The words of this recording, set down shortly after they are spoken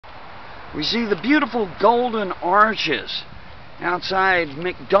We see the beautiful golden arches outside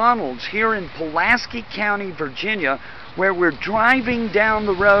McDonald's here in Pulaski County, Virginia, where we're driving down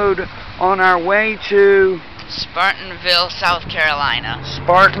the road on our way to Spartanburg, South Carolina.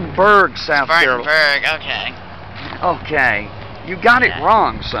 Spartanburg, South Carolina. Spartanburg, okay. Okay. You got it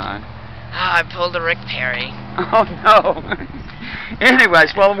wrong, son. Oh, I pulled a Rick Perry. Oh, no.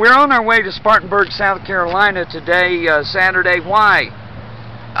 Anyways, well, we're on our way to Spartanburg, South Carolina today, Saturday. Why?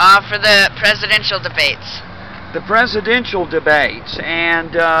 For the presidential debates. The presidential debates.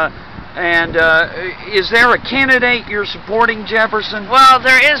 And is there a candidate you're supporting, Jefferson? Well,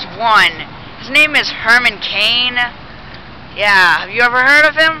 there is one. His name is McCain. Yeah, have you ever heard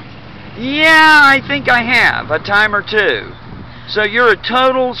of him? Yeah, I think I have, a time or two. So you're a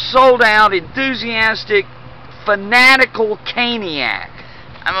total, sold-out, enthusiastic, fanatical Caniac.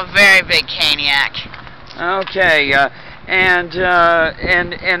 I'm a very big Caniac. Okay,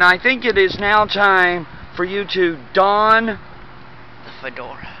 and I think it is now time for you to don the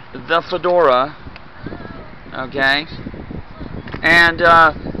fedora. The fedora. Okay, and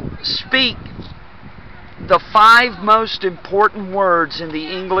speak the 5 most important words in the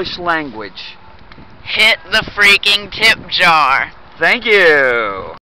English language. Hit the freaking tip jar. Thank you.